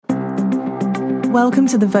Welcome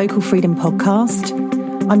to the Vocal Freedom Podcast.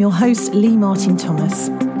 I'm your host, Lee Martin Thomas.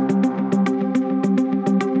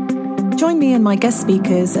 Join me and my guest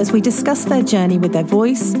speakers as we discuss their journey with their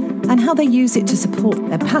voice and how they use it to support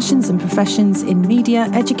their passions and professions in media,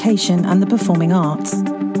 education, and the performing arts.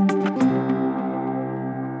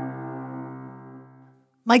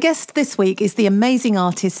 My guest this week is the amazing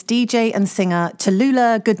artist, DJ and singer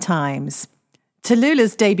Tallulah Goodtimes.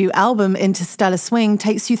 Tallulah's debut album, Interstellar Swing,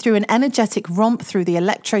 takes you through an energetic romp through the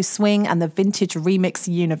electro swing and the vintage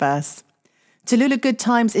remix universe. Tallulah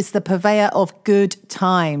Goodtimes is the purveyor of good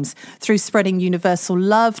times through spreading universal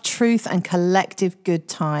love, truth, and collective good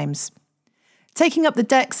times. Taking up the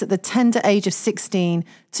decks at the tender age of 16,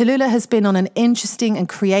 Tallulah has been on an interesting and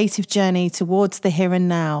creative journey towards the here and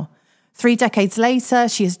now. 3 decades later,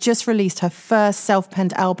 she has just released her first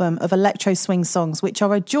self-penned album of electro swing songs, which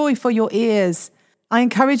are a joy for your ears. I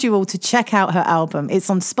encourage you all to check out her album. It's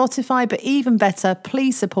on Spotify, but even better,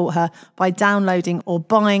 please support her by downloading or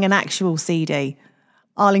buying an actual CD.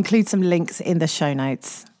 I'll include some links in the show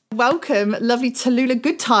notes. Welcome, lovely Tallulah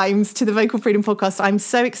Goodtimes, to the Vocal Freedom Podcast. I'm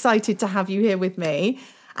so excited to have you here with me.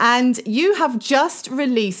 And you have just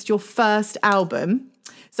released your first album.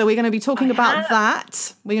 So we're going to be talking about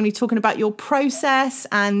that. We're going to be talking about your process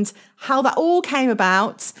and how that all came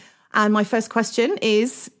about. And my first question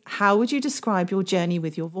is, how would you describe your journey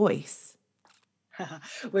with your voice?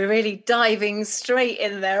 We're really diving straight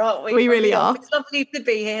in there, aren't we? We really are. It's lovely to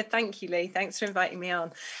be here. Thank you, Lee. Thanks for inviting me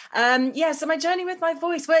on. So my journey with my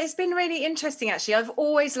voice, well, it's been really interesting, actually. I've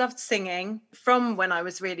always loved singing from when I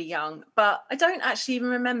was really young, but I don't actually even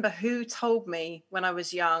remember who told me when I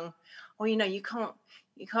was young, oh, you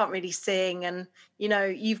can't really sing, and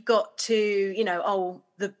you've got to,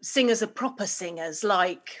 the singers are proper singers,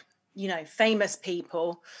 like famous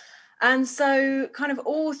people. And so kind of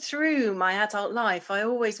all through my adult life, I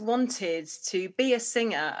always wanted to be a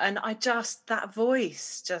singer, and that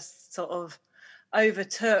voice just sort of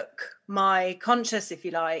overtook my conscious, if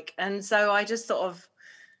you like. And so I just sort of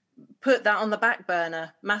put that on the back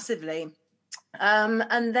burner massively.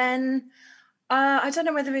 And then I don't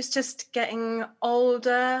know whether it's just getting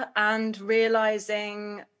older and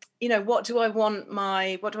realizing, what do I want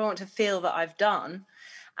to feel that I've done?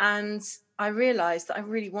 And I realized that I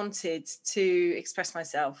really wanted to express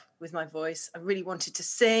myself with my voice. I really wanted to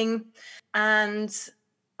sing, and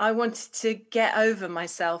I wanted to get over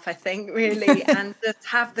myself, I think, really, and just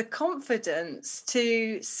have the confidence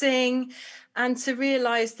to sing and to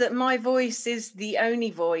realize that my voice is the only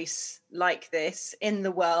voice like this in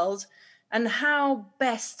the world. And how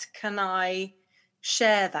best can I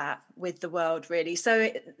share that with the world, really? So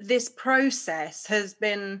this process has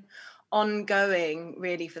been ongoing,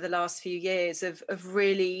 really, for the last few years of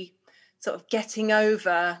really sort of getting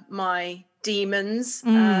over my demons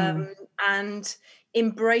and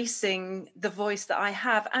embracing the voice that I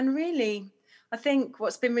have. And really, I think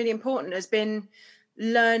what's been really important has been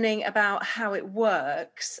learning about how it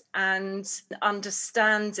works and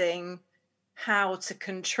understanding how to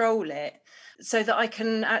control it, so that I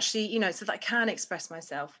can actually, so that I can express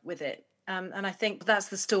myself with it. And I think that's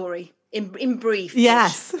the story in brief.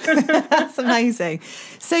 Yes, that's amazing.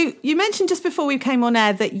 So you mentioned just before we came on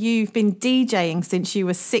air that you've been DJing since you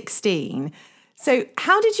were 16. So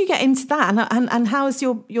how did you get into that? And how has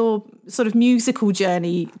your sort of musical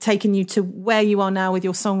journey taken you to where you are now with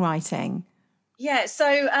your songwriting? Yeah, so,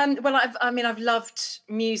 I've loved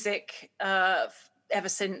music ever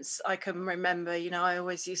since I can remember. I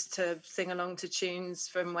always used to sing along to tunes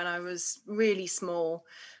from when I was really small.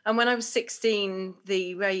 And when I was 16,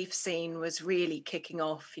 the rave scene was really kicking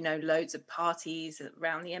off, loads of parties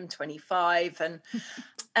around the M25.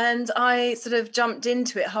 And I sort of jumped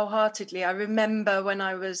into it wholeheartedly. I remember when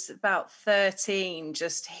I was about 13,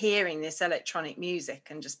 just hearing this electronic music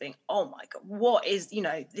and just being, oh my God, what is,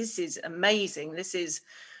 this is amazing. This is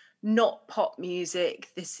not pop music.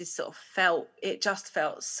 This is it just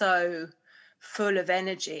felt so full of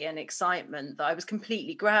energy and excitement that I was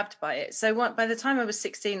completely grabbed by it. So by the time I was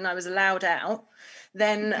 16 and I was allowed out,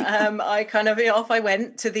 then I kind of off I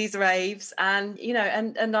went to these raves, and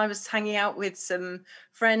and I was hanging out with some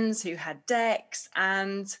friends who had decks,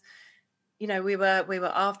 and we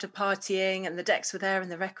were after partying, and the decks were there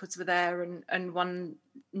and the records were there, and one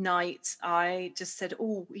night I just said,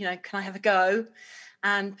 can I have a go?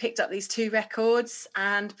 And picked up these 2 records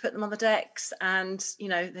and put them on the decks, and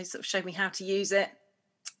they sort of showed me how to use it,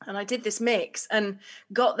 and I did this mix and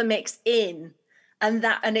got the mix in, and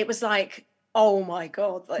it was like, oh my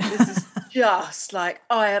God, like this is just like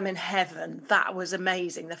I am in heaven. That was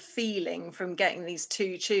amazing. The feeling from getting these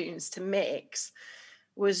 2 tunes to mix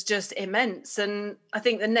was just immense. And I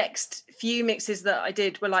think the next few mixes that I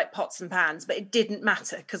did were like pots and pans, but it didn't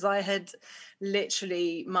matter because I had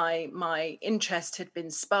literally my interest had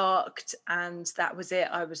been sparked, and that was it.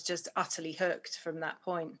 I was just utterly hooked from that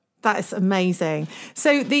point. That is amazing.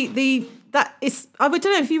 So that is, I don't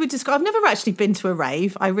know if you would describe, I've never actually been to a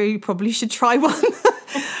rave. I really probably should try one,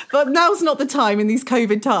 but now's not the time in these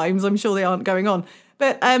COVID times. I'm sure they aren't going on.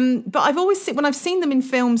 But I've always seen, when I've seen them in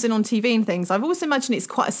films and on TV and things, I've always imagined it's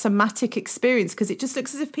quite a somatic experience because it just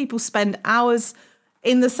looks as if people spend hours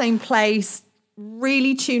in the same place,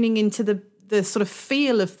 really tuning into the sort of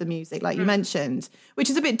feel of the music, like you mentioned, which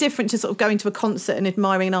is a bit different to sort of going to a concert and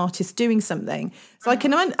admiring an artist doing something. So I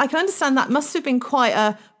can understand that must have been quite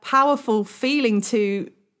a powerful feeling to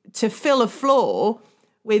fill a floor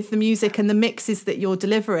with the music and the mixes that you're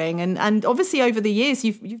delivering. And obviously over the years,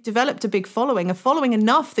 you've developed a big following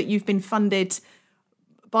enough that you've been funded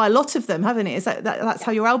by a lot of them, haven't it? That's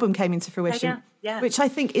how your album came into fruition, which I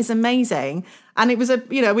think is amazing. And it was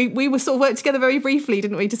we were sort of worked together very briefly,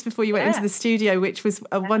 didn't we, just before you went into the studio, which was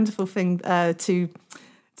a wonderful thing to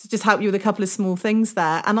just help you with a couple of small things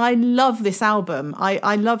there. And I love this album.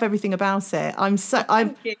 I love everything about it.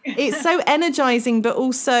 It's so energizing, but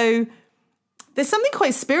also there's something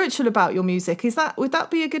quite spiritual about your music. Would that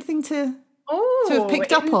be a good thing to have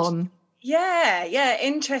picked up on? Yeah,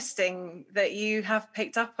 interesting that you have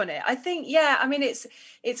picked up on it. I think, I mean,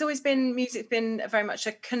 it's always been, music's been very much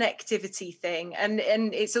a connectivity thing, and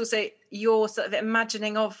it's also your sort of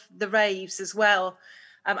imagining of the raves as well.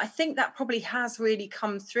 I think that probably has really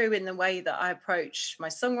come through in the way that I approach my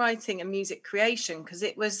songwriting and music creation, because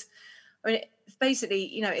it was, it's basically,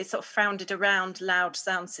 it's sort of founded around loud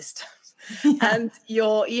sound systems. And you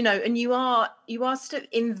are sort of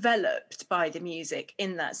enveloped by the music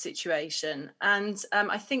in that situation. And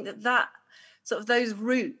I think that sort of those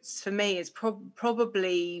roots for me is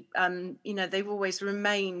probably, they've always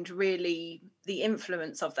remained really, the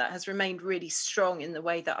influence of that has remained really strong in the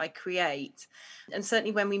way that I create. And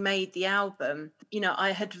certainly when we made the album,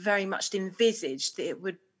 I had very much envisaged that it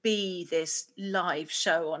would be this live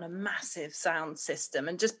show on a massive sound system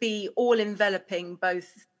and just be all enveloping,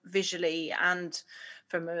 both visually and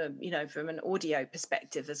from an audio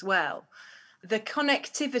perspective as well. The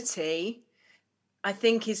connectivity, I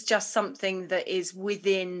think, is just something that is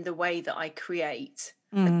within the way that I create.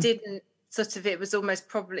 I didn't it was almost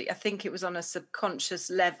probably, I think it was on a subconscious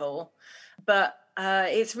level, but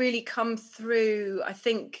it's really come through, I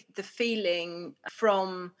think, the feeling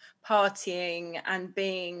from partying and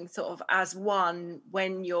being sort of as one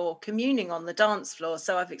when you're communing on the dance floor.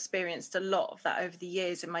 So I've experienced a lot of that over the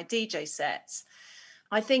years in my DJ sets.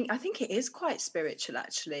 I think it is quite spiritual,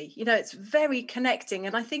 actually. It's very connecting,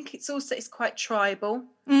 and I think it's quite tribal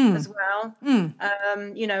as well.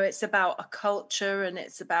 It's about a culture, and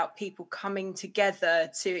it's about people coming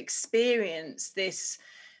together to experience this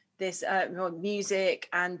music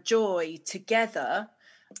and joy together,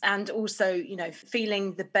 and also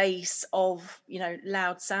feeling the bass of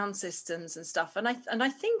loud sound systems and stuff. And I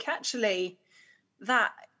think actually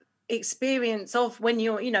that experience of when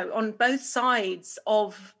you're on both sides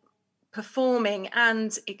of performing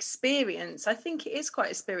and experience, I think it is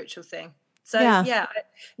quite a spiritual thing. So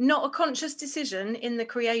not a conscious decision in the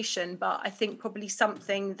creation, but I think probably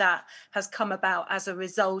something that has come about as a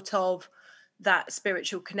result of that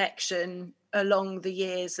spiritual connection along the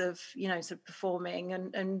years of sort of performing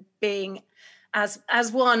and being as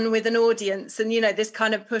one with an audience, and this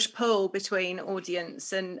kind of push-pull between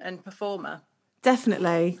audience and performer.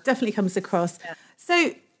 Definitely comes across.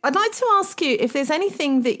 So I'd like to ask you if there's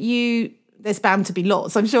anything that there's bound to be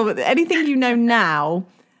lots, I'm sure, but anything now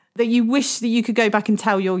that you wish that you could go back and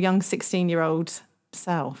tell your young 16-year-old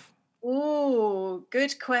self? Oh,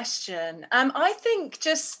 good question. I think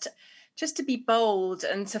just to be bold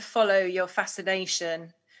and to follow your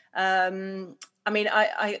fascination. I mean,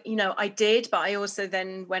 I did, but I also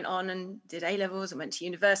then went on and did A-levels and went to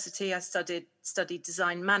university. I studied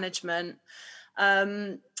design management.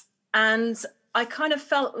 And I kind of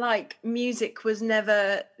felt like music was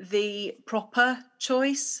never the proper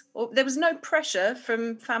choice, or there was no pressure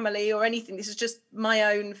from family or anything. This is just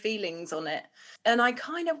my own feelings on it. And I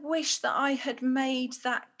kind of wish that I had made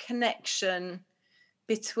that connection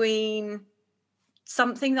between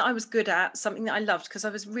something that I was good at, something that I loved, because I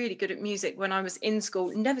was really good at music when I was in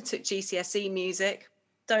school. Never took GCSE music.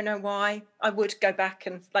 Don't know why. I would go back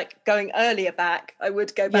and, like, going earlier back, I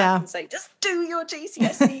would go back and say, just do your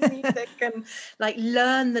GCSE music and like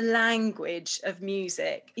learn the language of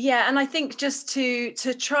music. Yeah, and I think just to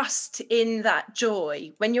trust in that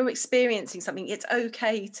joy when you're experiencing something. It's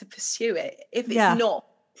okay to pursue it if it's not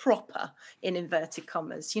proper, in inverted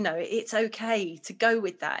commas. You know, it's okay to go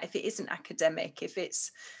with that if it isn't academic, if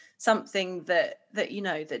it's something that you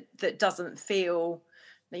know, that doesn't feel,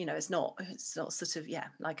 you know, it's not sort of,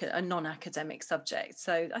 like a non-academic subject.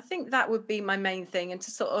 So I think that would be my main thing. And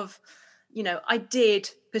to sort of, you know, I did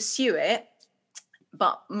pursue it,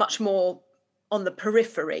 but much more on the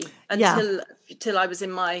periphery until I was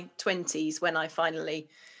in my 20s, when I finally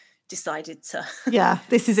decided to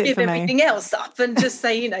this is it give for me. Everything else up and just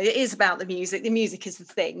say, you know, it is about the music is the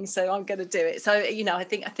thing, so I'm going to do it. So, you know, I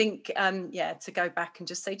think to go back and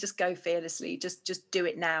just say, just go fearlessly, just do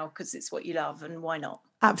it now, because it's what you love, and why not?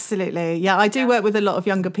 Absolutely. Yeah, I do work with a lot of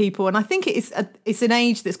younger people, and I think it's an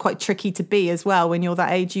age that's quite tricky to be as well. When you're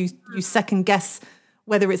that age, you second guess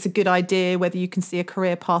whether it's a good idea, whether you can see a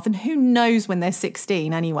career path, and who knows when they're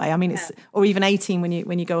 16 anyway. I mean, it's, or even 18 when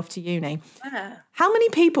you go off to uni. Yeah. How many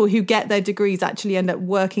people who get their degrees actually end up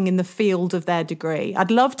working in the field of their degree?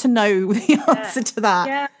 I'd love to know the answer to that.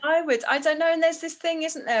 Yeah, I would. I don't know. And there's this thing,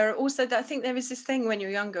 isn't there? Also, that I think there is this thing when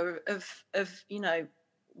you're younger of, you know,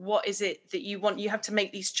 what is it that you want? You have to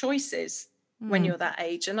make these choices when you're that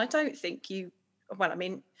age. And I don't think I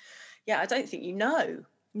don't think you know.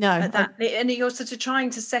 No. And you're sort of trying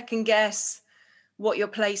to second guess what your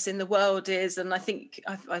place in the world is. And I think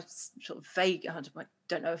I sort of vague, I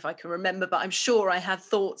don't know if I can remember, but I'm sure I had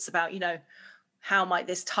thoughts about, you know, how might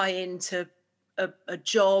this tie into a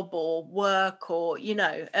job or work, or, you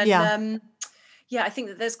know, and I think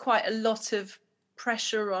that there's quite a lot of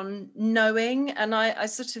pressure on knowing. And I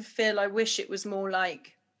sort of feel, I wish it was more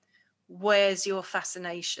like, where's your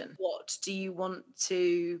fascination? What do you want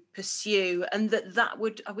to pursue? And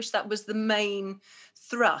I wish that was the main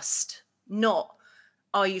thrust, not,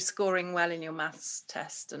 are you scoring well in your maths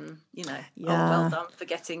test? And, you know, well done for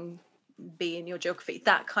getting B in your geography.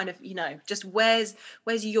 That kind of, you know, just where's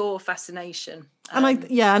your fascination? And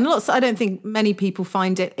I don't think many people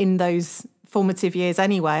find it in those formative years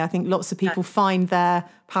anyway. I think lots of people find their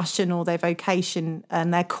passion or their vocation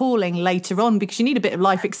and their calling later on, because you need a bit of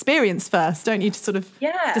life experience first, don't you, to sort of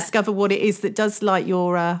discover what it is that does light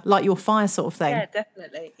your fire, sort of thing. Yeah,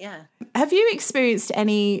 definitely. Yeah. Have you experienced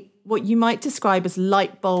any what you might describe as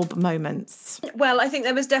light bulb moments? Well, I think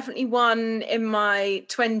there was definitely one in my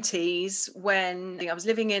 20s when I was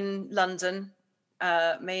living in London.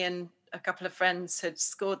 Me and a couple of friends had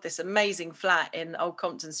scored this amazing flat in Old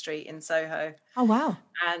Compton Street in Soho. Oh, wow.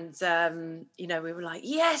 And, you know, we were like,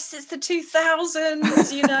 yes, it's the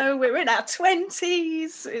 2000s, you know, we're in our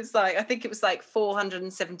 20s. It's like, I think it was like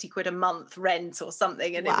 470 quid a month rent or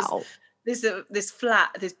something. And it was this flat,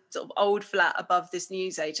 this sort of old flat above this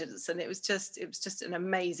newsagent's. And it was just an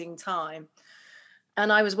amazing time. And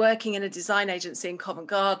I was working in a design agency in Covent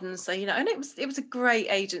Garden. So, you know, and it was a great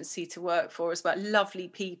agency to work for as well, lovely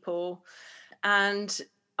people. And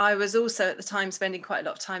I was also at the time spending quite a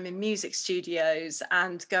lot of time in music studios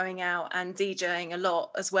and going out and DJing a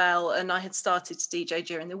lot as well. And I had started to DJ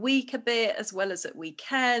during the week a bit, as well as at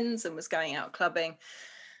weekends, and was going out clubbing.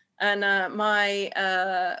 And my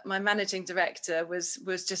managing director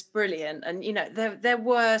was just brilliant. And, you know, there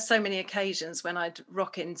were so many occasions when I'd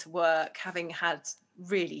rock into work having had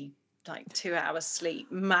really like 2 hours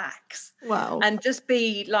sleep max. Wow. And just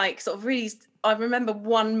be like sort of really, I remember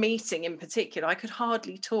one meeting in particular, I could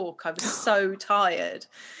hardly talk. I was so tired.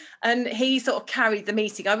 And he sort of carried the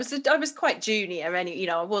meeting. I was quite junior, you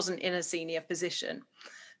know, I wasn't in a senior position.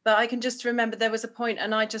 But I can just remember there was a point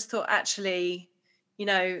and I just thought, actually, you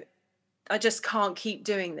know, I just can't keep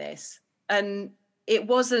doing this. And it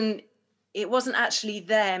wasn't actually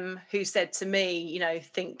them who said to me, you know,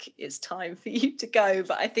 think it's time for you to go.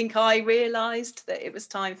 But I think I realised that it was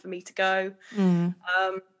time for me to go.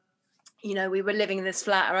 You know, we were living in this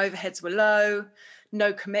flat, our overheads were low,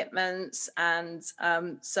 no commitments. And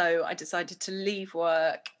so I decided to leave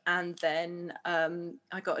work. And then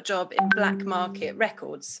I got a job in Black Market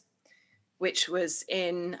Records, which was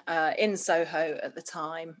in Soho at the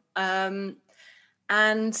time. And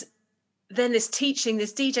then this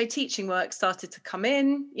DJ teaching work started to come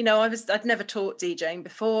in. You know, I'd never taught DJing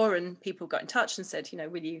before, and people got in touch and said, you know,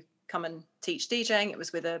 will you come and teach DJing? It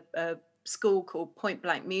was with a school called Point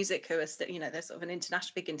Blank Music, who are, you know, they're sort of an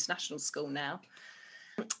big international school now.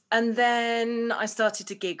 And then I started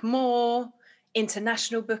to gig more.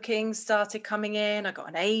 International bookings started coming in. I got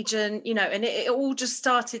an agent, you know, and it all just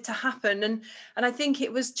started to happen. And I think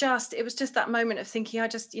it was just that moment of thinking,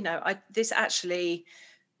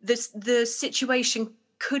 the situation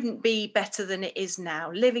couldn't be better than it is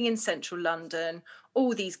now. Living in central London,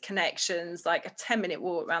 all these connections, like a 10-minute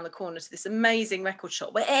walk around the corner to this amazing record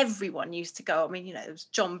shop where everyone used to go. I mean, there was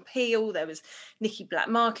John Peel, there was Nicky Black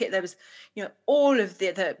Market, there was, all of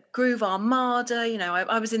the Groove Armada.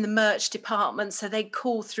 I was in the merch department, so they'd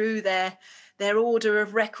call through their order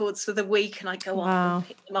of records for the week, and I'd go on and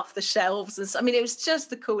pick them off the shelves. And so, I mean, it was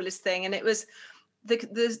just the coolest thing. And it was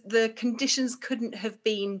the conditions couldn't have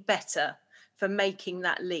been better for making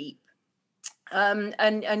that leap.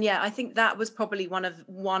 And yeah, I think that was probably one of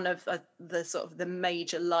the sort of the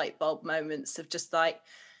major light bulb moments of just like,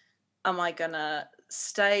 am I gonna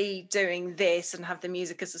stay doing this and have the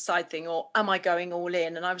music as a side thing, or am I going all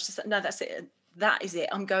in? And I was just like, no, that's it. That is it.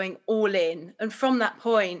 I'm going all in. And from that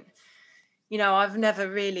point, I've never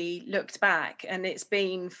really looked back, and it's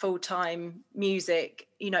been full-time music.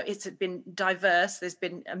 It's been diverse. There's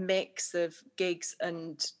been a mix of gigs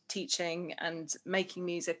and teaching and making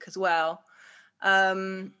music as well.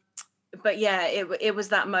 But yeah, it was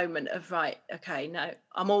that moment of, right, okay, no,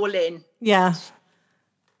 I'm all in. Yeah.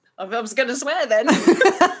 I was going to swear then.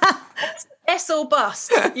 Yes or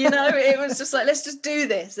bust, it was just like, let's just do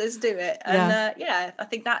this, let's do it. And I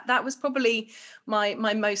think that was probably my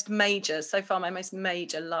most major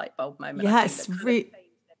light bulb moment. Yes,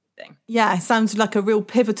 yeah, it sounds like a real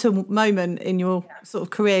pivotal moment in your sort of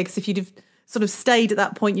career, because if you'd have sort of stayed at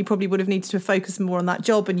that point, you probably would have needed to focus more on that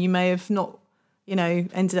job, and you may have not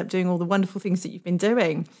ended up doing all the wonderful things that you've been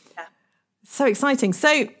doing. Yeah. So exciting.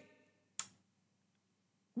 So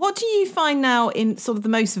what do you find now in sort of the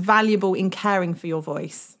most valuable in caring for your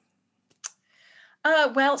voice?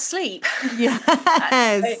 Well, sleep.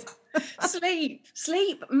 Yes.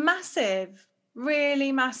 Sleep, massive,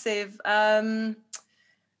 really massive.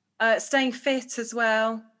 Staying fit as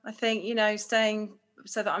well. I think, staying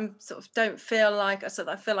so that I'm sort of I feel like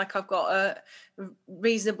I've got a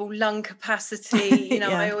reasonable lung capacity.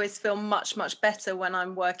 I always feel much, much better when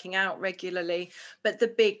I'm working out regularly. But the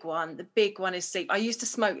big one is sleep. I used to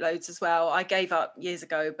smoke loads as well. I gave up years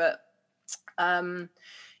ago, but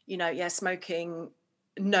smoking,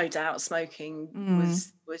 no doubt smoking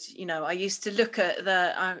was I used to look at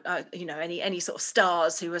any sort of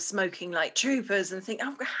stars who were smoking like troopers and think,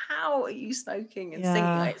 oh, how are you smoking and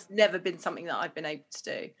singing? It's never been something that I've been able to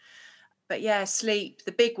do. But yeah, sleep,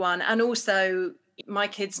 the big one. And also my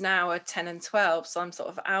kids now are 10 and 12, so I'm sort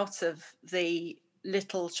of out of the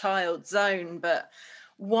little child zone. But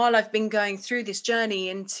while I've been going through this journey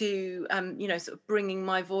into, sort of bringing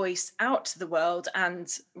my voice out to the world and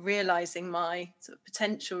realizing my sort of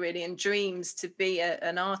potential really and dreams to be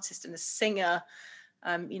an artist and a singer,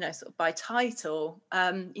 sort of by title,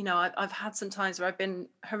 I've had some times where I've been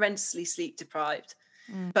horrendously sleep deprived,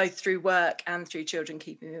 both through work and through children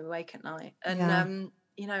keeping me awake at night. And,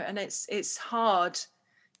 and it's hard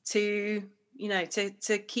to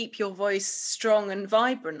keep your voice strong and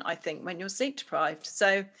vibrant, I think, when you're sleep deprived.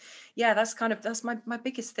 So yeah, that's my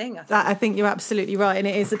biggest thing. I think you're absolutely right. And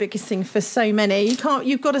it is the biggest thing for so many.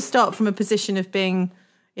 You've got to start from a position of being,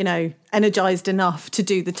 energized enough to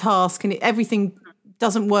do the task, and everything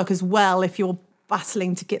doesn't work as well if you're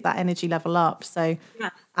battling to get that energy level up. So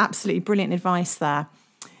absolutely brilliant advice there.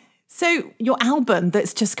 So your album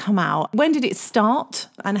that's just come out, when did it start,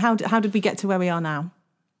 and how did we get to where we are now?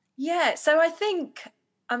 Yeah, so I think,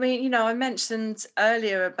 I mentioned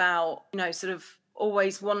earlier about, sort of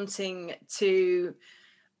always wanting to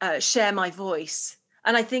share my voice.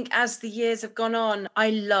 And I think as the years have gone on, I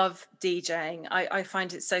love DJing. I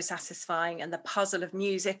find it so satisfying, and the puzzle of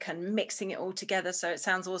music and mixing it all together so it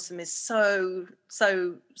sounds awesome is so,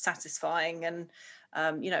 so satisfying and,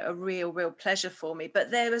 a real pleasure for me.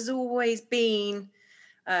 But there has always been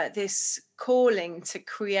this calling to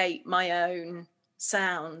create my own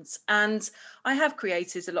sounds, and I have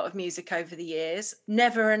created a lot of music over the years,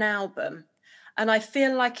 never an album. And I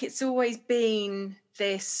feel like it's always been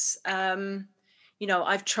this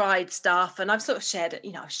I've tried stuff, and I've sort of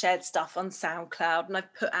shared stuff on SoundCloud, and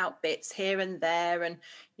I've put out bits here and there, and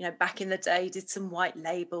back in the day did some white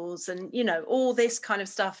labels and all this kind of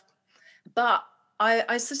stuff. But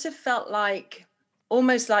I sort of felt like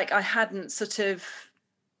almost like I hadn't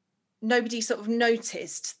nobody sort of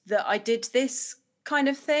noticed that I did this kind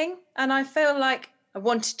of thing. And I feel like I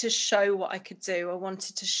wanted to show what I could do. I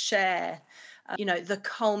wanted to share, the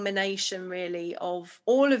culmination really of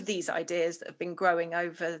all of these ideas that have been growing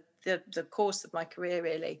over the course of my career,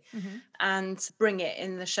 really, and bring it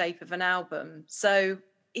in the shape of an album. So,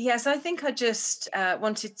 yes, I think I just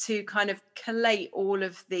wanted to kind of collate all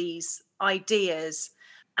of these ideas.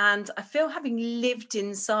 And I feel, having lived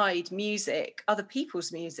inside music, other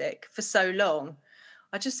people's music, for so long,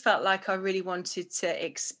 I just felt like I really wanted to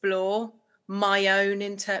explore my own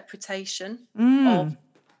interpretation of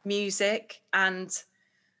music, and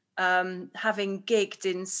having gigged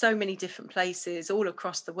in so many different places all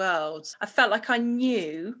across the world, I felt like I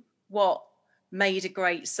knew what made a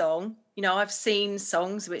great song. You know, I've seen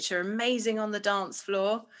songs which are amazing on the dance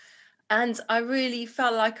floor, and I really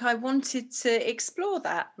felt like I wanted to explore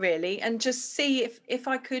that, really, and just see if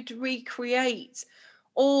I could recreate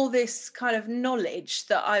all this kind of knowledge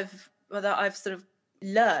that I've sort of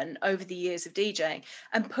learned over the years of DJing,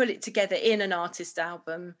 and put it together in an artist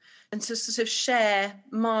album, and to sort of share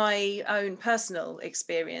my own personal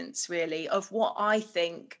experience, really, of what I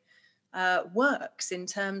think works in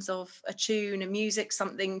terms of a tune, a music,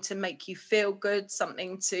 something to make you feel good,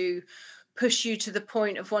 something to push you to the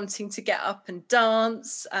point of wanting to get up and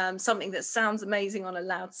dance, something that sounds amazing on a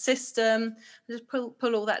loud system. Just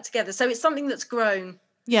pull all that together. So it's something that's grown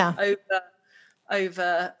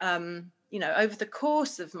over over the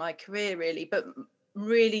course of my career, really, but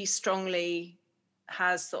really strongly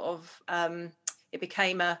has sort of it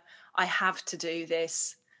became I have to do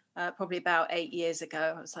this. Probably about 8 years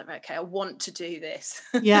ago, I was like, okay, I want to do this.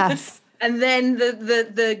 Yes. And then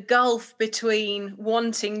the gulf between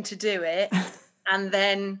wanting to do it and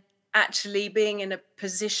then actually being in a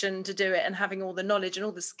position to do it, and having all the knowledge and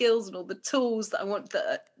all the skills and all the tools that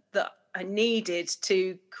I needed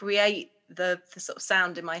to create the sort of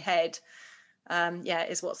sound in my head,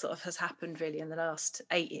 is what sort of has happened really in the last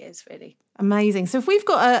 8 years, really. Amazing. So if we've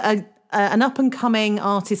got an up-and-coming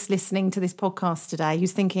artist listening to this podcast today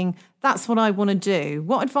who's thinking, that's what I want to do,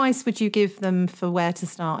 what advice would you give them for where to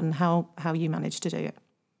start and how you managed to do it?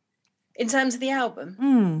 In terms of the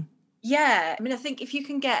album? Yeah. I mean, I think if you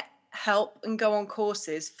can get help and go on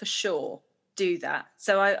courses, for sure, do that.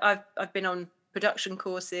 So I've been on production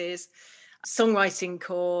courses, songwriting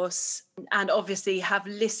course, and obviously have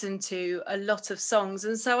listened to a lot of songs.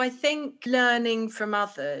 And so I think learning from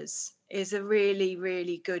others is a really,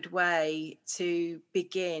 really good way to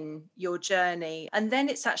begin your journey. And then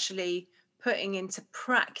it's actually putting into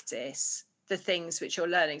practice the things which you're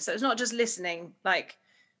learning. So it's not just listening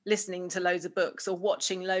to loads of books or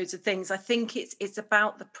watching loads of things. I think it's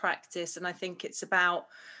about the practice, and I think it's about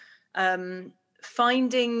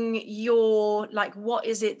finding your, like, what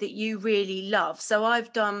is it that you really love. So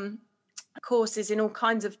I've done courses in all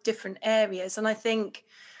kinds of different areas, and I think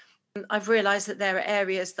I've realized that there are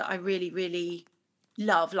areas that I really, really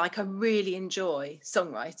love. Like, I really enjoy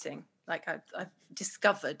songwriting. Like, I've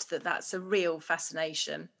discovered that that's a real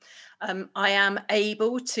fascination. I am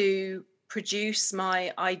able to produce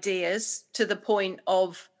my ideas to the point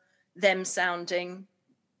of them sounding,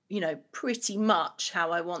 pretty much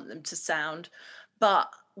how I want them to sound. But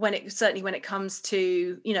when it comes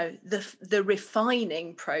to, the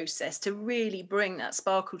refining process to really bring that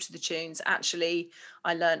sparkle to the tunes, actually,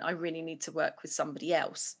 I learned I really need to work with somebody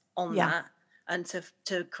else on that, and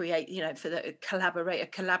to create, for the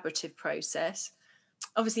collaborative process.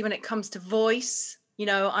 Obviously, when it comes to voice,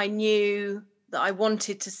 I knew that I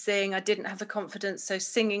wanted to sing. I didn't have the confidence. So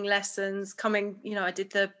singing lessons coming, I did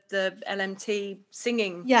the LMT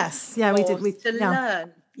singing. Yes. Yeah, we did.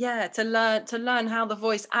 To learn how the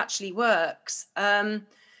voice actually works.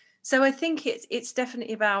 So I think it's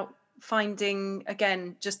definitely about finding,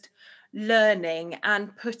 again, just learning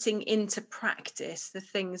and putting into practice the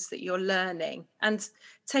things that you're learning, and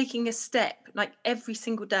taking a step, like every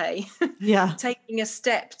single day, taking a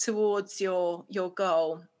step towards your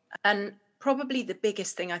goal. And probably the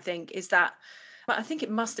biggest thing, I think, is that, but I think it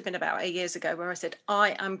must have been about 8 years ago, where I said,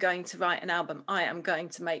 I am going to write an album. I am going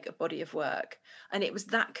to make a body of work. And it was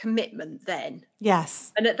that commitment then.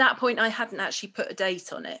 Yes. And at that point, I hadn't actually put a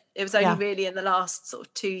date on it. It was only really in the last sort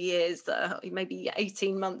of 2 years, maybe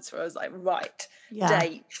 18 months, where I was like, right,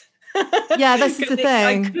 date. Yeah, this is the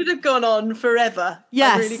thing. I could have gone on forever.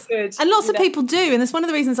 Yes, I really could. And lots of people do. And that's one of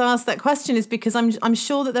the reasons I asked that question, is because I'm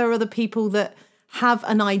sure that there are other people that have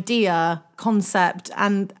an idea, concept,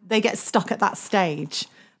 and they get stuck at that stage.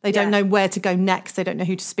 They don't know where to go next. They don't know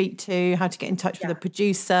who to speak to, how to get in touch with a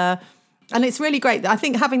producer. And it's really great. I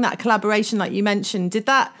think having that collaboration, like you mentioned, did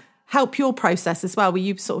that help your process as well? Were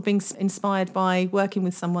you sort of being inspired by working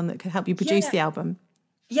with someone that could help you produce the album?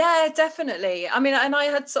 Yeah, definitely. I mean, and I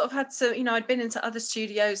had to, I'd been into other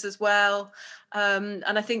studios as well. And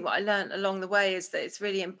I think what I learned along the way is that it's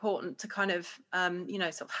really important to kind of,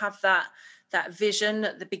 sort of have that vision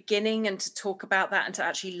at the beginning, and to talk about that, and to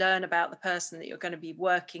actually learn about the person that you're going to be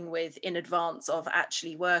working with in advance of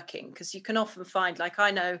actually working. Because you can often find, like,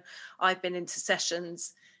 I know I've been into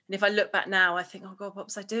sessions, and if I look back now, I think, oh God, what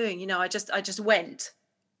was I doing? I just went.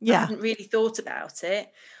 I hadn't really thought about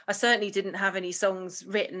it. I certainly didn't have any songs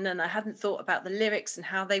written, and I hadn't thought about the lyrics and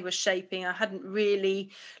how they were shaping. I hadn't really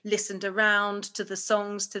listened around to the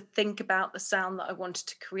songs to think about the sound that I wanted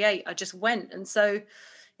to create. I just went. And so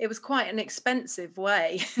it was quite an expensive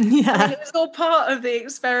way. Yeah. I mean, it was all part of the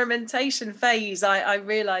experimentation phase, I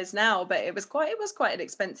realise now, but it was quite an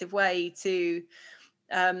expensive way to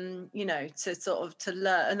to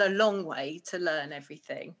learn, a long way to learn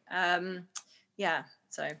everything.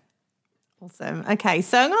 So awesome. Okay,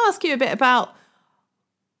 so I'm going to ask you a bit about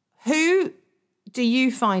who do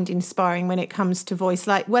you find inspiring when it comes to voice,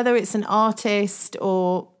 like whether it's an artist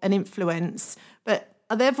or an influence, but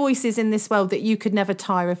are there voices in this world that you could never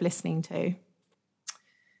tire of listening to?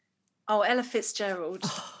 Oh, Ella Fitzgerald.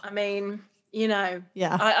 I mean, yeah,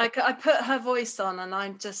 I put her voice on and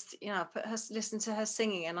I'm just, listen to her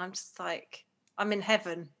singing and I'm just like, I'm in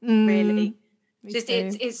heaven, really.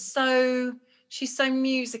 She's so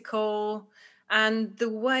musical, and the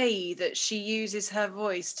way that she uses her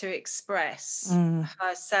voice to express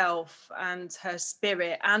herself and her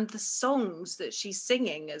spirit and the songs that she's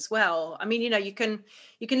singing as well. I mean, you can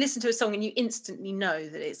listen to a song and you instantly know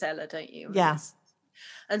that it's Ella, don't you? Yeah.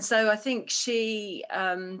 And so I think she,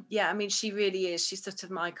 she really is. She's sort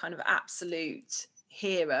of my kind of absolute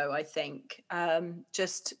hero, I think,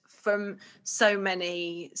 just from so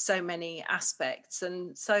many aspects,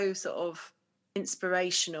 and so sort of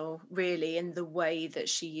inspirational, really, in the way that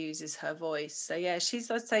she uses her voice. So yeah, I'd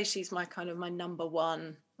say she's my number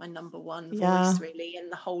one voice, really, in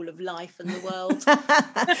the whole of life and the world.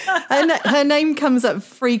 Her name comes up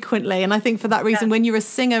frequently, and I think for that reason, when you're a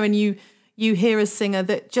singer and you hear a singer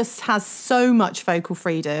that just has so much vocal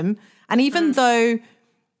freedom, and even though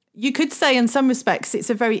you could say in some respects it's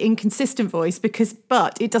a very inconsistent voice,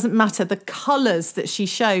 but it doesn't matter, the colours that she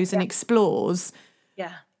shows and explores,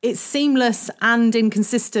 it's seamless and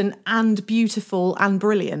inconsistent and beautiful and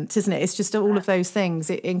brilliant, isn't it? It's just all of those things.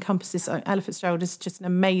 It encompasses. Ella Fitzgerald is just an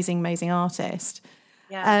amazing artist.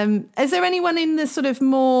 Yeah. Is there anyone in the sort of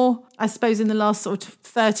more, I suppose, in the last sort of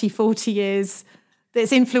 30, 40 years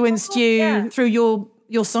that's influenced you through your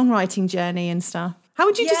songwriting journey and stuff? How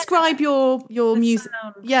would you describe your music?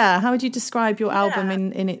 Sound. Yeah, how would you describe your album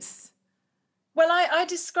in its... Well, I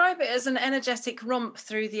describe it as an energetic romp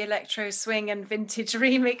through the electro swing and vintage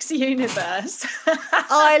remix universe.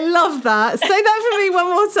 I love that. Say that for me one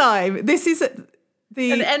more time. This is an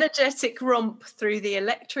energetic romp through the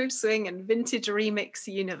electro swing and vintage remix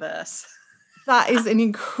universe. That is an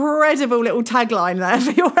incredible little tagline there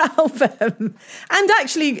for your album, and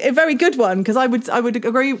actually a very good one, because I would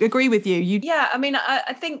agree with you. Yeah, I mean,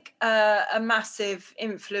 I think a massive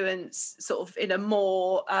influence, sort of in a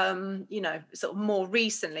more sort of more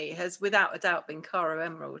recently, has without a doubt been Caro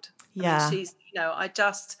Emerald. Yeah, I mean, she's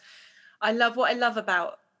I love what I love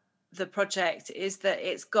about the project is that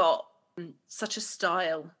it's got such a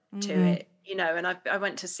style to it, and I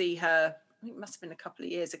went to see her. I think it must have been a couple of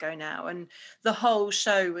years ago now, and the whole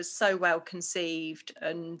show was so well conceived,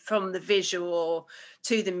 and from the visual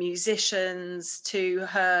to the musicians to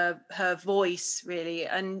her voice, really.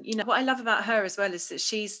 And what I love about her as well is that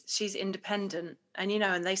she's independent, and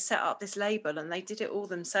and they set up this label and they did it all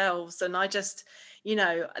themselves, and I just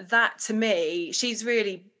that, to me, she's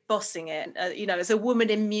really bossing it. As a woman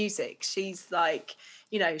in music, she's like,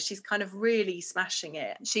 she's kind of really smashing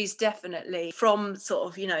it. She's definitely, from sort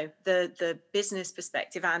of, the business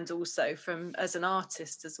perspective, and also from as an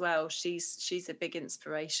artist as well, she's a big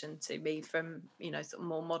inspiration to me from, sort of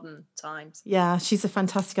more modern times. Yeah, she's a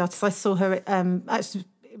fantastic artist. I saw her, actually,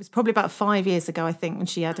 it was probably about 5 years ago, I think, when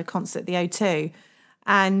she had a concert at the O2,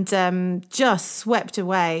 and just swept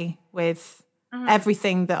away with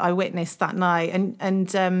everything that I witnessed that night.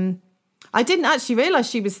 And I didn't actually realise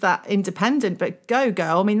she was that independent, but go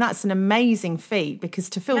girl. I mean, that's an amazing feat, because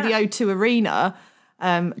to fill the O2 Arena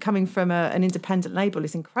coming from an independent label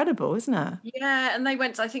is incredible, isn't it? Yeah, and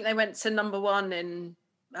I think they went to number one in,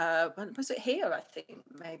 was it here? I think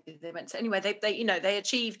maybe they went to, anyway, they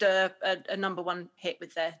achieved a number one hit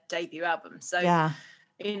with their debut album. So,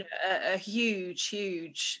 a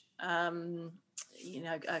huge,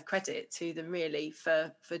 credit to them, really,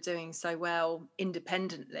 for doing so well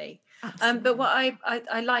independently. But what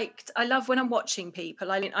I love when I'm watching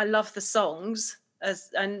people, I love the songs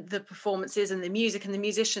and the performances and the music and the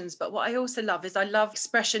musicians, but what I also love is I love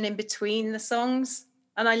expression in between the songs,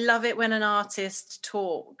 and I love it when an artist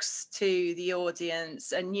talks to the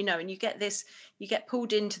audience, and and you get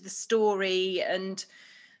pulled into the story, and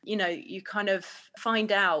you kind of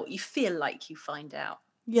you feel like you find out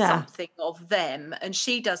something of them, and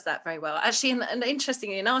she does that very well. Actually, and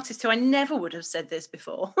interestingly, an artist who I never would have said this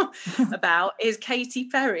before about is Katy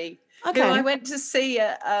Perry. Who I went to see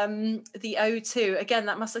at the O2. Again,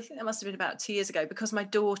 I think that must have been about 2 years ago, because my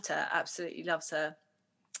daughter absolutely loves her.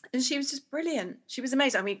 And she was just brilliant. She was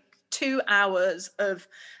amazing. I mean, 2 hours of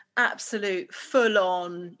absolute full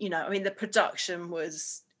on, the production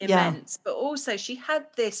was immense, but also she had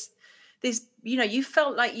this, you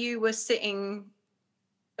felt like you were sitting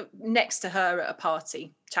next to her at a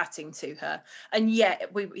party chatting to her. And yet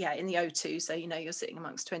in the O2, so you're sitting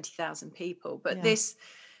amongst 20,000 people, but this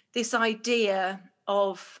idea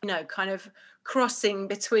of kind of crossing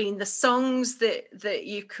between the songs that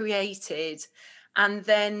you created, and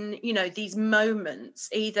then these moments,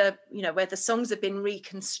 either where the songs have been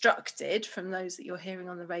reconstructed from those that you're hearing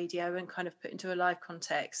on the radio and kind of put into a live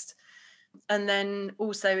context, and then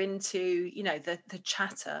also into the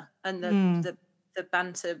chatter and the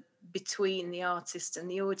banter between the artist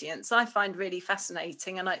and the audience, I find really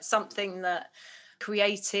fascinating. And it's something that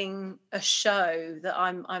creating a show that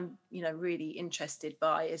I'm really interested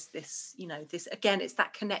by, is this this, again, it's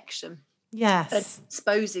that connection. Yes,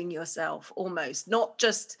 exposing yourself, almost not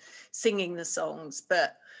just singing the songs,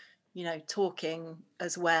 but talking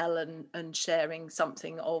as well, and sharing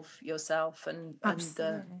something of yourself and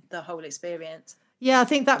the whole experience. I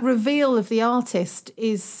think that reveal of the artist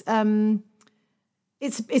is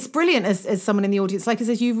it's brilliant as someone in the audience. Like I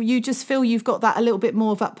said, you just feel you've got that a little bit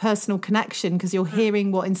more of that personal connection, because you're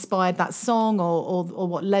hearing what inspired that song or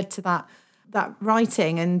what led to that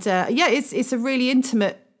writing. And it's a really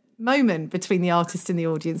intimate moment between the artist and the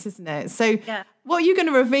audience, isn't it? So what are you going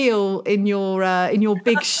to reveal in your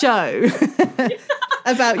big show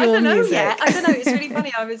about your music? I don't know. It's really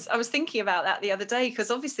funny. I was thinking about that the other day,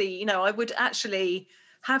 because obviously, I would actually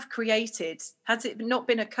have created, had it not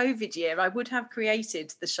been a COVID year, I would have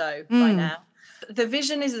created the show by now. The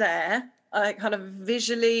vision is there. I kind of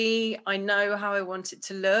visually, I know how I want it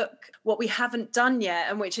to look. What we haven't done yet,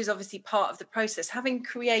 and which is obviously part of the process, having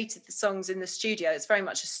created the songs in the studio, it's very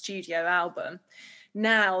much a studio album.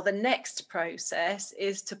 Now the next process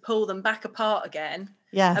is to pull them back apart again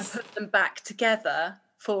and put them back together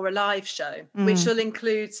for a live show, which will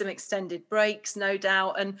include some extended breaks, no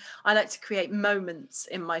doubt. And I like to create moments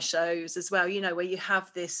in my shows as well, where you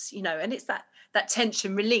have this, and it's that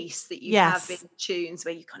tension release that you have in tunes,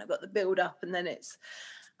 where you kind of got the build up, and then it's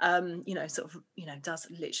does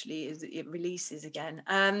literally, it releases again.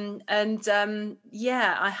 I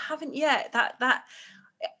haven't yet. That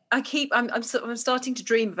I'm starting to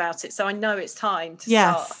dream about it, so I know it's time to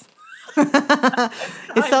start.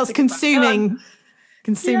 It starts consuming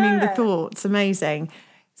the thoughts. Amazing.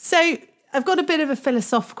 So I've got a bit of a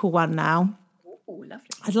philosophical one now. Oh, lovely.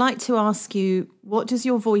 I'd like to ask you, what does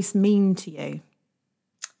your voice mean to you?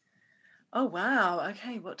 Oh, wow.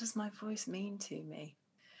 Okay. What does my voice mean to me?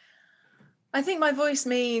 I think my voice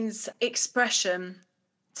means expression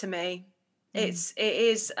to me. It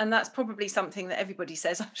is, and that's probably something that everybody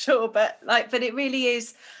says, I'm sure, but it really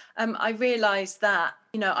is. I realise that,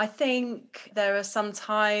 I think there are some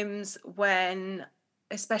times when,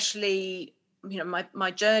 especially,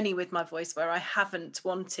 my journey with my voice, where I haven't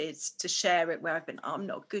wanted to share it, where I've been, I'm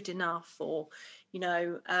not good enough, or,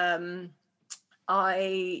 there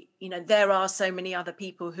are so many other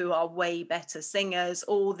people who are way better singers,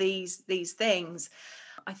 all these things.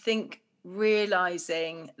 I think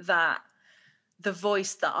realising that the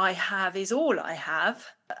voice that I have is all I have,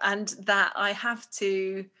 and that I have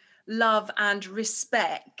to love and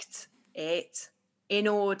respect it in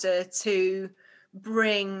order to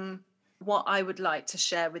bring what I would like to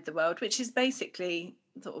share with the world, which is basically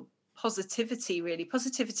sort of positivity, really.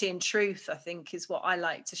 Positivity and truth, I think, is what I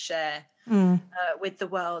like to share with the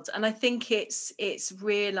world. And I think it's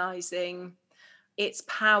realising its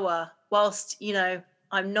power, whilst,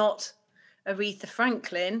 I'm not Aretha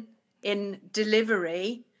Franklin in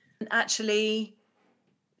delivery, actually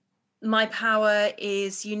my power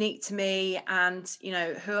is unique to me, and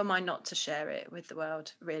who am I not to share it with the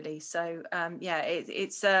world, really? So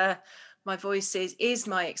it's my voice is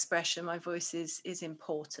my expression. My voice is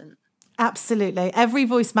important. Absolutely. Every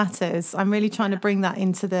voice matters. I'm really trying to bring that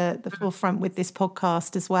into the forefront with this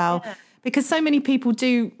podcast as well. Because so many people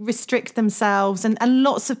do restrict themselves, and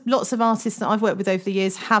lots of artists that I've worked with over the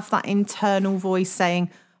years have that internal voice saying,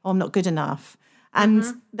 oh, I'm not good enough. And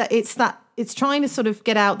that it's trying to sort of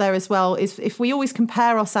get out there as well. If we always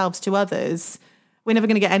compare ourselves to others, we're never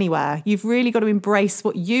going to get anywhere. You've really got to embrace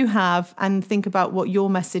what you have and think about what your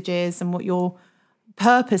message is and what your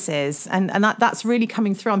purpose is. And that's really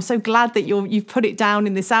coming through. I'm so glad that you've put it down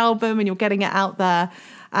in this album and you're getting it out there.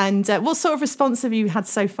 And what sort of response have you had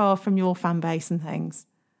so far from your fan base and things?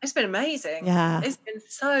 It's been amazing. Yeah. It's been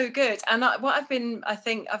so good. And it's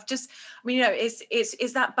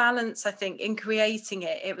that balance, I think, in creating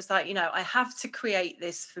it. It was like, I have to create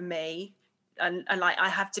this for me, and like, I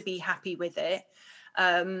have to be happy with it.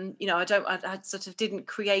 I sort of didn't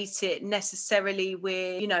create it necessarily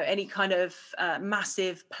with, any kind of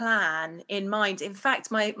massive plan in mind. In fact,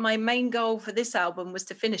 my main goal for this album was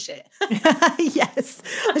to finish it. Yes,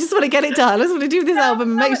 I just want to get it done. I just want to do this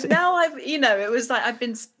album. Now it was like I've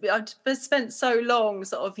spent so long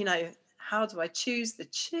sort of, how do I choose the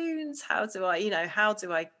tunes? How do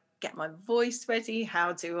I get my voice ready?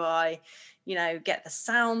 How do I get the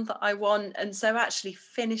sound that I want? And so actually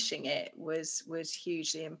finishing it was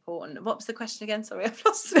hugely important. What was the question again? Sorry, I've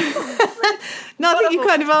lost it. No, I think you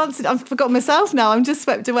kind of answered. I've forgotten myself now. I'm just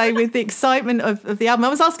swept away with the excitement of the album. I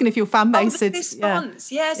was asking if your fan base the response.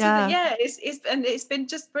 It's been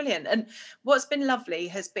just brilliant. And what's been lovely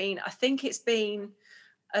has been, I think it's been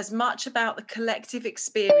as much about the collective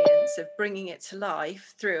experience of bringing it to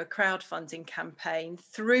life through a crowdfunding campaign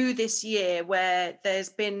through this year, where there's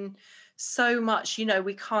been so much,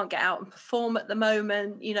 we can't get out and perform at the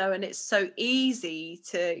moment, and it's so easy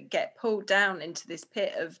to get pulled down into this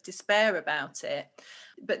pit of despair about it.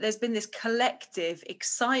 But there's been this collective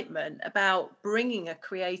excitement about bringing a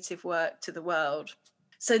creative work to the world.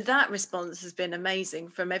 So that response has been amazing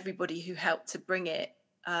from everybody who helped to bring it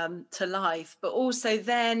to life. But also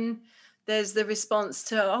then there's the response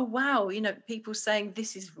to, oh wow, people saying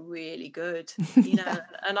this is really good,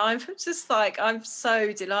 and I'm just like, I'm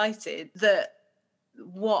so delighted that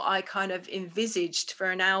what I kind of envisaged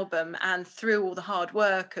for an album, and through all the hard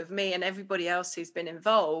work of me and everybody else who's been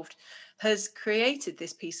involved, has created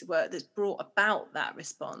this piece of work that's brought about that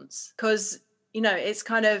response. Because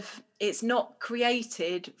it's not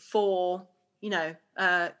created for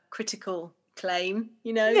critical claim,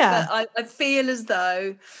 Yeah. but I feel as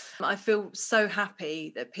though I feel so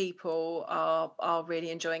happy that people are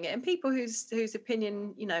really enjoying it, and people whose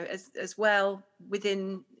opinion, as well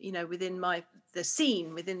within the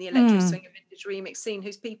scene, within the electro swing and vintage remix scene,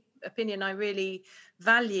 whose opinion I really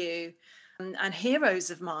value, and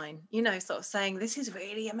heroes of mine, sort of saying this is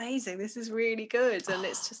really amazing, this is really good, and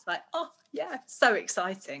it's just like, oh yeah, so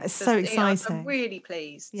exciting. It's so exciting. I'm really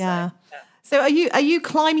pleased. Yeah. So are you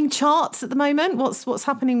climbing charts at the moment? What's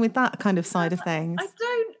happening with that kind of side of things?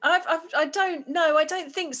 I don't know. I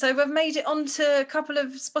don't think so. I've made it onto a couple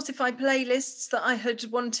of Spotify playlists that I had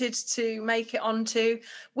wanted to make it onto.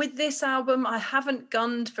 With this album, I haven't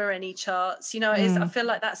gunned for any charts. I feel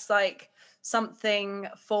like that's like something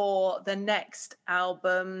for the next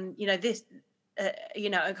album. This, a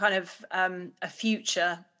kind of a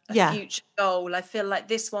future goal. I feel like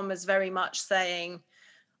this one was very much saying,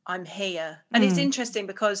 I'm here. And it's interesting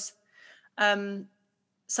because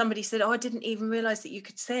somebody said, oh, I didn't even realize that you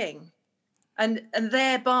could sing, and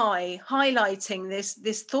thereby highlighting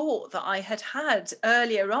this thought that I had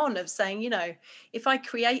earlier on of saying, if I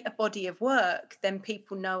create a body of work, then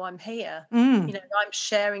people know I'm here. I'm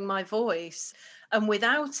sharing my voice. And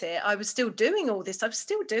without it, I was still doing all this. I was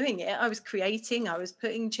still doing it. I was creating, I was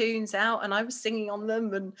putting tunes out, and I was singing on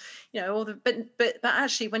them, and but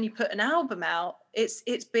actually when you put an album out,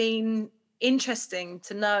 it's been interesting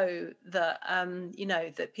to know that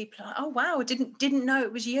that people are like, oh wow, I didn't know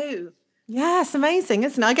it was you. Yeah, it's amazing,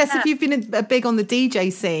 isn't it? I guess if you've been a big on the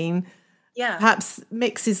DJ scene, perhaps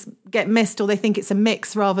mixes get missed, or they think it's a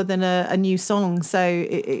mix rather than a new song. So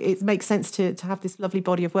it makes sense to have this lovely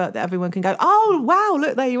body of work that everyone can go, oh, wow,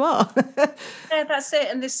 look, there you are. Yeah, that's it.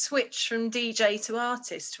 And this switch from DJ to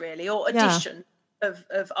artist, really, or addition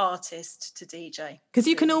of artist to DJ. Because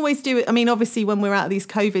you can always do it. I mean, obviously, when we're out of these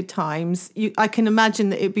COVID times, I can imagine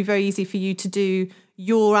that it'd be very easy for you to do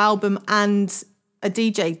your album and a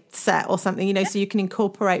DJ set or something, so you can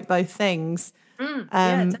incorporate both things. Yeah,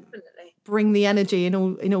 definitely. Bring the energy in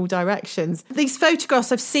all directions. These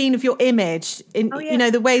photographs I've seen of your image in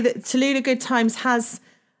the way that Tallulah Goodtimes has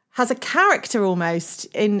a character almost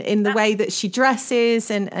in the way that she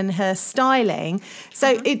dresses and her styling.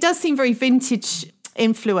 So it does seem very vintage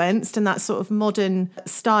influenced, and that sort of modern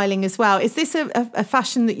styling as well. Is this a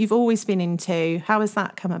fashion that you've always been into? How has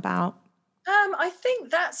that come about? I think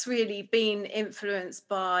that's really been influenced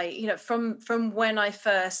by, from when I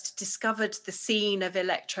first discovered the scene of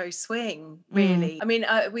electro swing, really. I mean,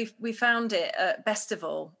 we found it at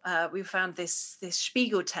Bestival. We found this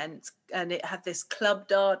Spiegel tent and it had this Club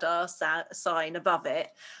Dada sign above it.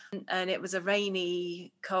 And it was a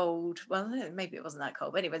rainy, cold, well, maybe it wasn't that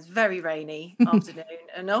cold, but anyway, it was very rainy afternoon.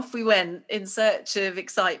 And off we went in search of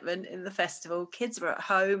excitement in the festival. Kids were at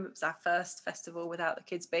home. It was our first festival without the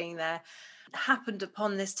kids being there. Happened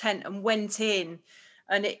upon this tent and went in.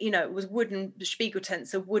 And it, it was wooden, the Spiegel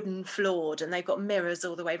tents are wooden floored, and they've got mirrors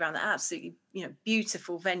all the way around. They're absolutely,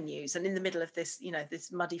 beautiful venues. And in the middle of this,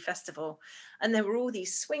 this muddy festival, and there were all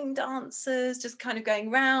these swing dancers just kind of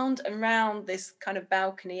going round and round this kind of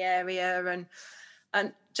balcony area,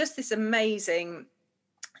 and just this amazing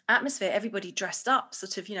atmosphere. Everybody dressed up,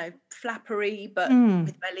 sort of, flappery, but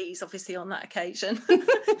with bellies, obviously, on that occasion.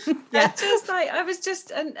 Yeah. Just like I was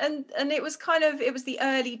just, and it was kind of, it was the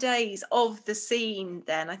early days of the scene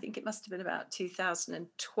then. I think it must have been about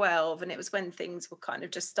 2012, and it was when things were kind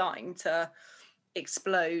of just starting to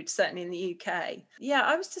explode, certainly in the UK. Yeah,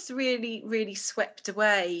 I was just really, really swept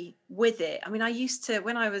away with it. I mean, I used to,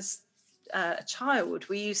 when I was a child,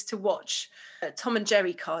 we used to watch Tom and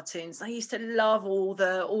Jerry cartoons. I used to love all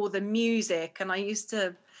the music, and I used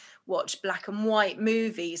to watch black and white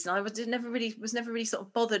movies, and I was never really sort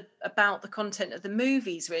of bothered about the content of the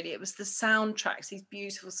movies. Really, it was the soundtracks, these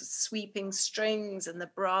beautiful sort of sweeping strings and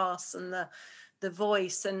the brass and the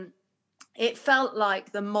voice, and it felt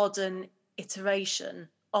like the modern iteration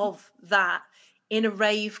of that in a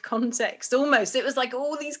rave context. Almost, it was like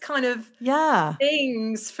all these kind of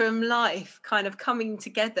things from life kind of coming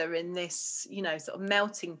together in this, sort of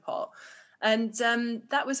melting pot. And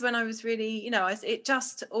that was when I was really, it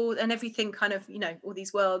just all, and everything kind of, all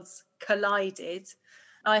these worlds collided.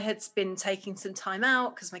 I had been taking some time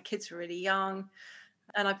out because my kids were really young,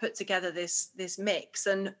 and I put together this mix,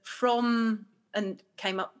 and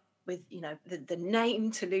came up with, the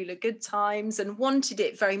name Tallulah Good Times, and wanted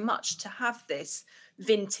it very much to have this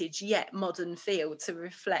vintage yet modern feel, to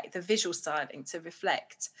reflect the visual styling, to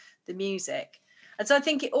reflect the music. And so I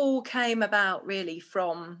think it all came about really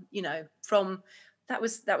from that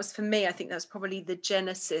was for me, I think that was probably the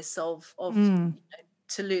genesis of the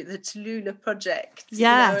Tallulah project.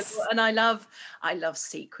 Yes. And I love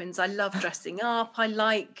sequins. I love dressing up. I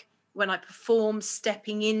like, when I perform,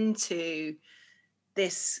 stepping into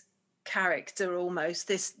this character, almost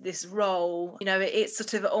this role. It's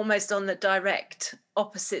sort of almost on the direct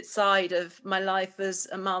opposite side of my life as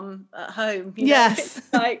a mum at home. Yes.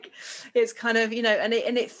 It's like, it's kind of, and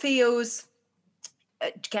it feels,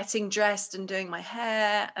 getting dressed and doing my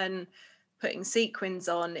hair and putting sequins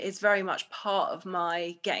on is very much part of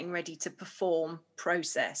my getting ready to perform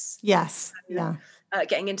process. Yes. Yeah.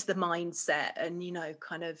 Getting into the mindset, and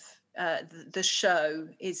kind of the show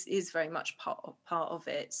is very much part of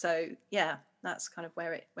it. So yeah, that's kind of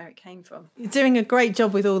where it came from. You're doing a great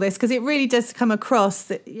job with all this, because it really does come across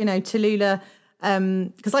that, Tallulah,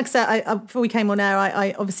 because like I said, before we came on air,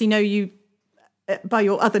 I obviously know you by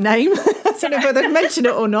your other name. I don't know whether to mention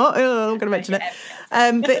it or not. I'm going to mention it.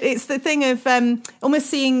 But it's the thing of almost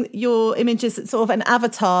seeing your image as sort of an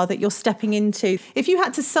avatar that you're stepping into. If you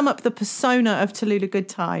had to sum up the persona of Tallulah Good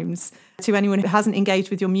Times to anyone who hasn't engaged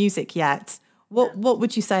with your music yet, what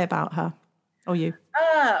would you say about her or you?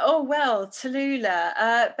 Well,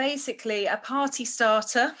 Tallulah, basically a party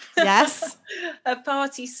starter. Yes. A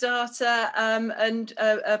party starter, and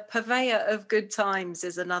a purveyor of good times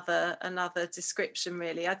is another description,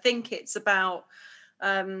 really. I think it's about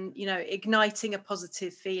igniting a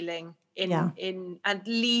positive feeling in and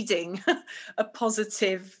leading a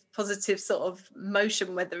positive sort of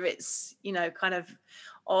motion, whether it's kind of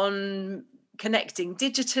on connecting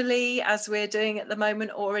digitally as we're doing at the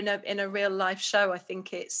moment, or in a real life show. I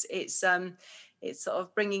think it's sort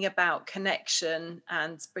of bringing about connection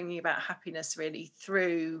and bringing about happiness really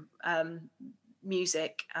through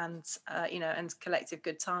music and and collective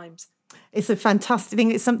good times. It's a fantastic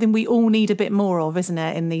thing. It's something we all need a bit more of, isn't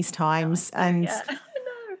it, in these times? And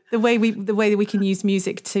the way that we can use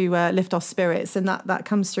music to lift our spirits, and that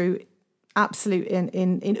comes through absolute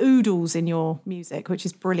in oodles in your music, which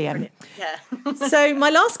is brilliant. Yeah. So my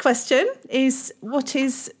last question is, what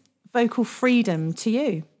is vocal freedom to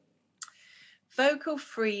you? Vocal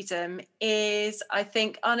freedom is, I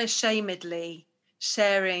think, unashamedly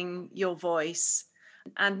sharing your voice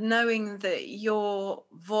and knowing that your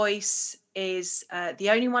voice is the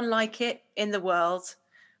only one like it in the world,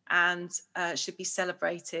 and should be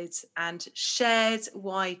celebrated and shared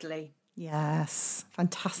widely. Yes,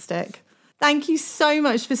 fantastic. Thank you so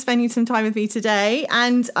much for spending some time with me today.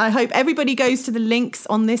 And I hope everybody goes to the links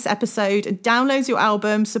on this episode and downloads your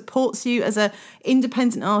album, supports you as an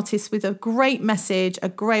independent artist with a great message, a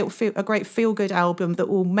great feel-good album that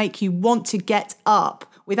will make you want to get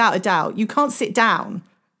up, without a doubt. You can't sit down.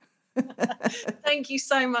 Thank you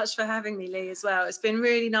so much for having me, Lee, as well. It's been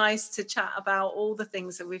really nice to chat about all the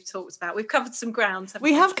things that we've talked about. We've covered some ground.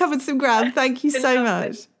 We have covered some ground. Thank you so much.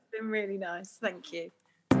 It's been really nice. Thank you.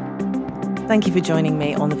 Thank you for joining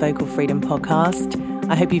me on the Vocal Freedom Podcast.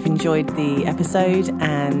 I hope you've enjoyed the episode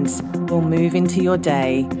and will move into your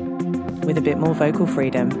day with a bit more vocal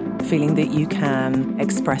freedom, feeling that you can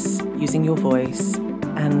express using your voice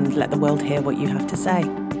and let the world hear what you have to say.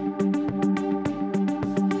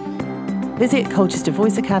 Visit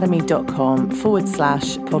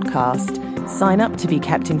colchestervoiceacademy.com/podcast. Sign up to be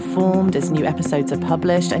kept informed as new episodes are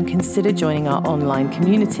published and consider joining our online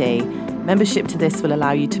community. Membership to this will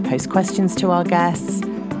allow you to post questions to our guests,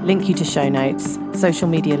 link you to show notes, social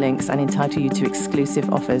media links, and entitle you to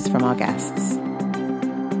exclusive offers from our guests.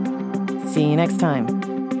 See you next time.